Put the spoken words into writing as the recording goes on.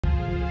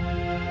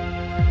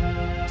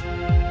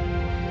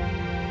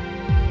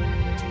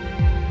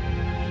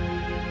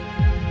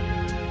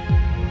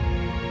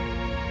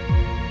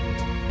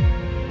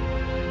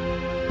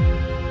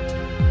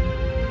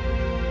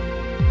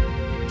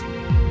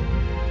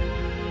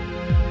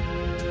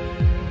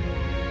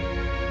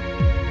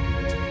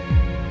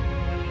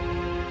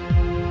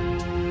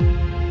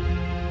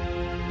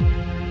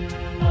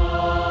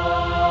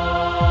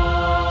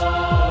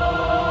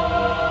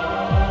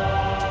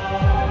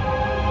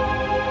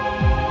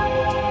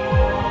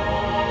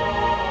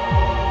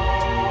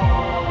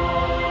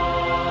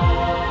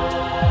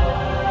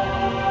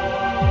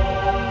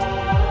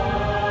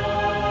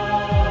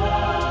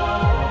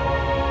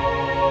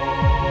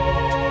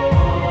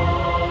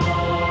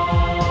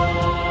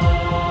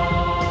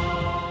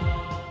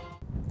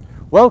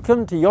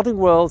Welcome to Yachting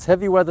World's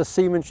Heavy Weather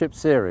Seamanship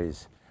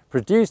Series,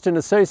 produced in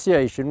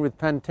association with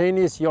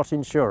Pantaenius Yacht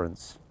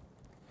Insurance.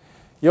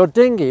 Your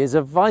dinghy is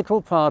a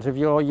vital part of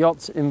your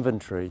yacht's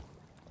inventory.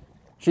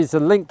 She's a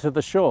link to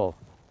the shore.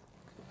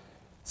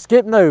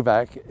 Skip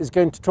Novak is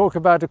going to talk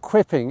about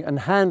equipping and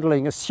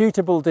handling a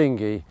suitable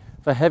dinghy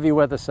for heavy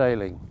weather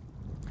sailing.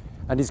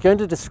 And he's going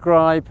to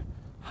describe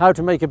how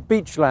to make a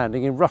beach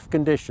landing in rough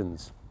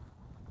conditions.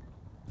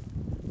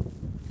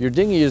 Your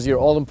dinghy is your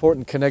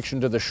all-important connection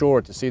to the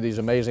shore to see these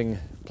amazing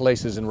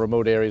places in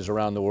remote areas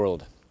around the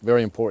world.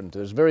 Very important.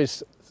 There's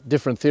various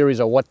different theories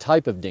on what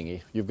type of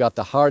dinghy. You've got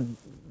the hard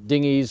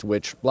dinghies,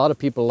 which a lot of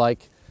people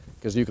like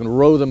because you can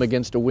row them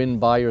against a wind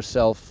by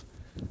yourself.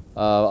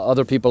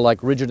 Other people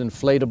like rigid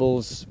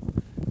inflatables.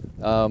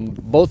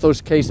 Both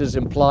those cases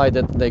imply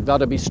that they've got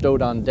to be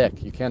stowed on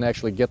deck. You can't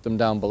actually get them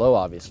down below,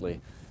 obviously.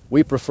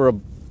 We prefer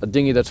a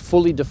dinghy that's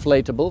fully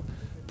deflatable.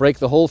 Break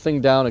the whole thing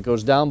down, it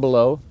goes down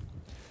below.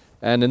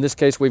 And in this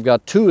case, we've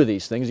got two of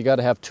these things. You got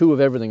to have two of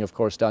everything, of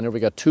course, down here.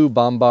 We've got two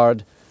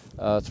Bombard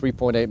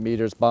 3.8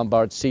 meters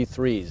Bombard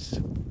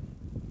C3s.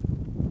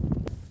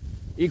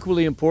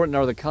 Equally important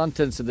are the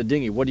contents of the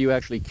dinghy. What do you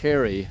actually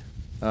carry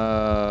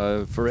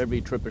for every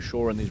trip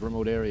ashore in these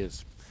remote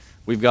areas?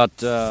 We've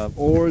got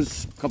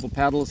oars, a couple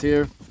paddles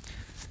here.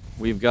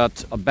 We've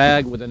got a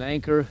bag with an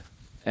anchor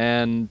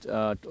and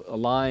a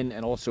line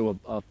and also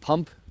a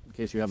pump in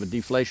case you have a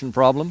deflation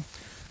problem.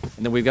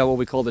 And then we've got what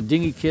we call the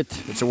dinghy kit.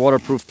 It's a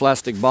waterproof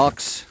plastic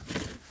box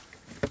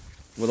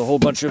with a whole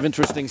bunch of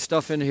interesting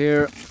stuff in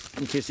here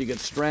in case you get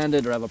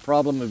stranded or have a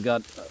problem. We've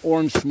got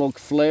orange smoke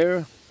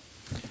flare.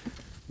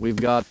 We've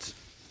got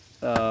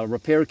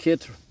repair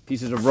kit,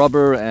 pieces of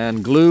rubber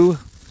and glue.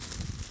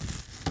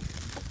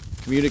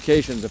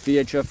 Communications, a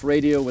VHF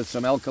radio with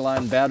some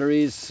alkaline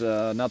batteries,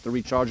 not the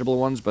rechargeable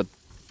ones, but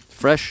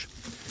fresh.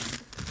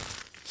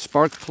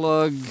 Spark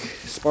plug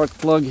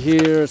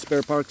here,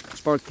 spare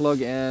spark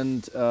plug,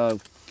 and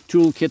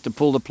tool kit to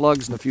pull the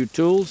plugs and a few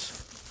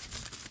tools.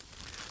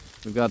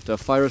 We've got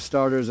fire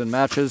starters and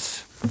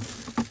matches,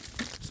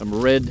 some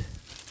red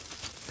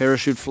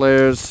parachute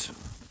flares,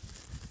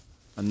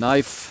 a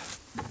knife,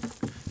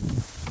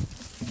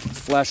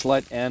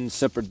 flashlight, and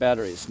separate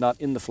batteries. Not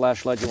in the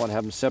flashlight, you want to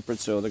have them separate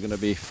so they're going to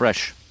be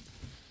fresh.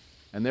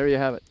 And there you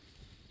have it.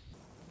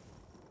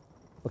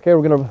 Okay,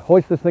 we're going to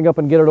hoist this thing up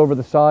and get it over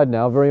the side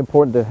now. Very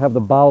important to have the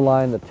bow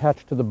line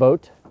attached to the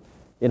boat.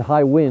 In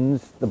high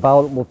winds, the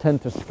bow will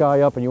tend to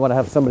sky up and you want to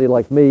have somebody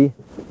like me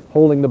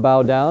holding the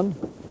bow down.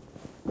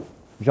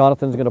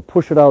 Jonathan's going to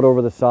push it out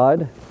over the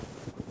side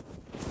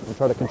and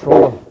try to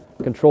control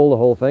the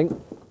whole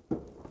thing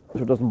so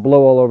it doesn't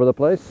blow all over the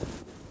place.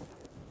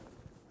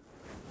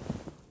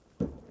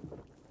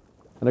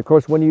 And of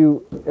course, when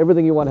you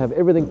want to have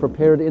everything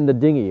prepared in the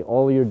dinghy,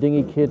 all your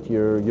dinghy kit,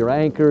 your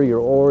anchor, your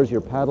oars, your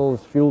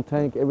paddles, fuel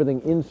tank,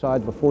 everything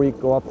inside before you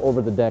go up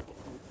over the deck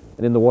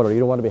and in the water. You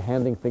don't want to be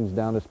handing things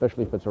down,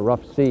 especially if it's a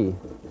rough sea.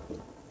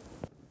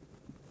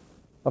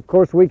 Of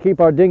course, we keep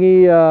our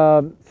dinghy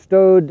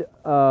stowed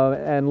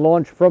and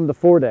launch from the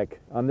foredeck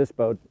on this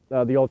boat.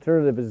 The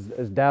alternative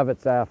is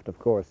davits aft, of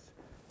course.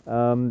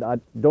 I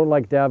don't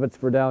like davits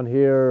for down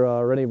here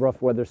or any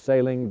rough weather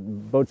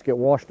sailing. Boats get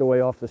washed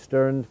away off the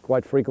stern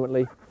quite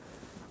frequently.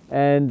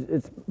 And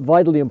it's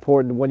vitally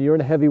important when you're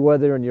in heavy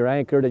weather and you're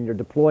anchored and you're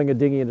deploying a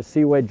dinghy in a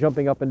seaway,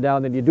 jumping up and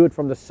down, then you do it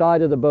from the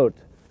side of the boat,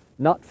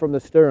 not from the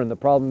stern. The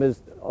problem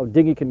is a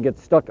dinghy can get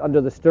stuck under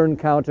the stern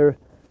counter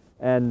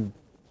and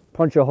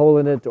punch a hole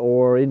in it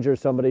or injure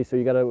somebody. So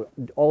you got to,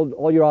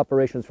 all your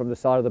operations from the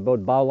side of the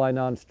boat, bow line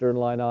on, stern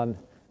line on,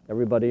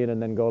 everybody in,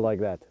 and then go like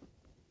that.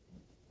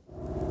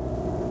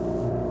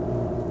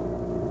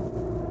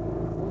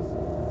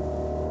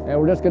 And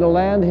we're just going to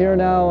land here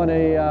now on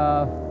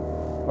a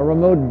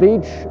remote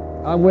beach.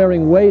 I'm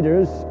wearing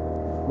waders.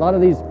 A lot of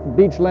these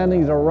beach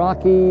landings are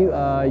rocky.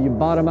 You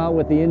bottom out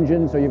with the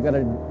engine, so you've got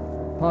to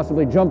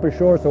possibly jump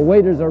ashore, so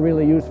waders are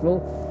really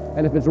useful.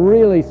 And if it's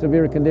really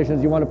severe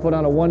conditions, you want to put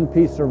on a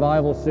one-piece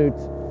survival suit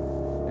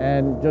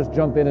and just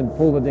jump in and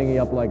pull the dinghy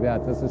up like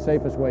that. That's the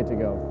safest way to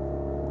go.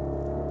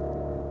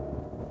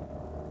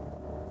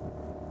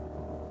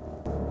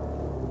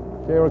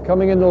 Okay, we're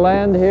coming into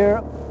land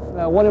here.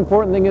 One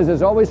important thing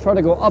is always try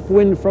to go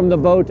upwind from the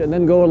boat and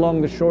then go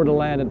along the shore to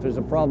land. If there's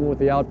a problem with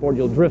the outboard,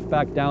 you'll drift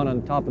back down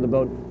on top of the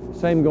boat.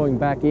 Same going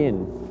back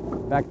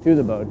to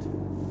the boat.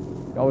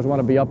 You always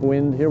want to be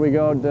upwind. Here we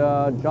go.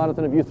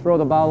 Jonathan, if you throw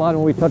the bow line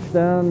when we touch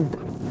down,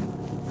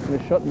 we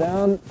shut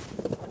down.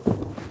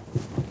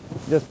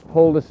 Just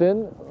hold us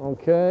in.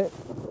 Okay.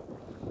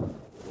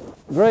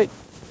 Great.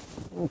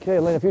 Okay,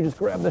 Elaine, if you just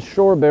grab the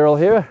shore barrel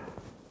here.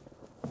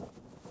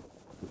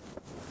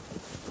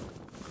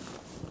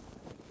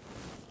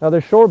 Now the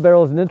shore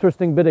barrel is an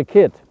interesting bit of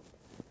kit.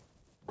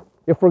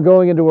 If we're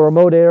going into a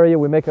remote area,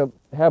 we make a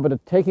habit of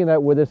taking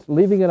that with us,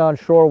 leaving it on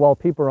shore while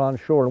people are on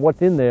shore. And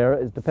what's in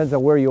there depends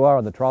on where you are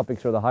in the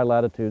tropics or the high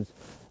latitudes.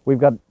 We've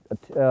got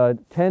a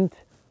tent,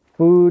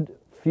 food,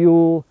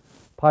 fuel,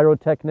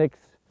 pyrotechnics,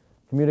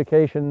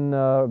 communication,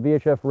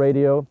 VHF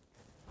radio.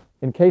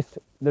 in case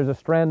there's a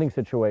stranding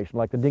situation,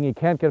 like the dinghy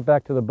can't get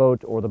back to the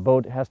boat, or the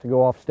boat has to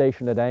go off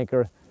station at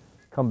anchor,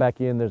 come back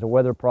in, there's a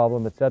weather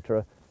problem,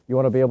 etc. You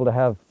want to be able to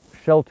have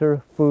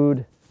shelter,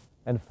 food,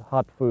 and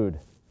hot food.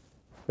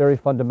 Very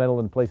fundamental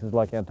in places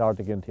like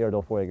Antarctica and Tierra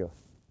del Fuego.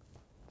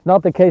 It's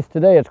not the case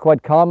today, it's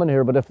quite common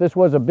here, but if this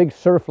was a big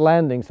surf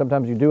landing,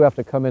 sometimes you do have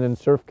to come in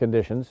surf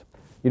conditions.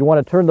 You'd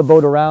want to turn the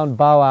boat around,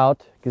 bow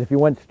out, because if you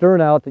went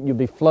stern out, you'd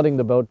be flooding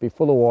the boat, be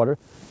full of water.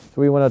 So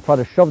we want to try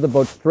to shove the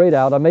boat straight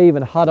out. I may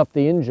even hot up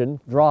the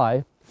engine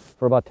dry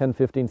for about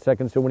 10-15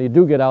 seconds, so when you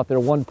do get out there,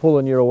 one pull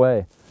and you're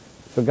away.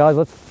 So guys,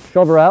 let's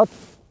shove her out.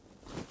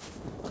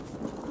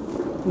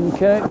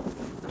 Okay,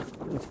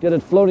 let's get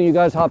it floating. You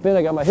guys hop in.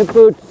 I got my hip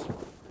boots,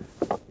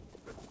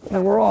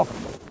 and we're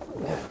off.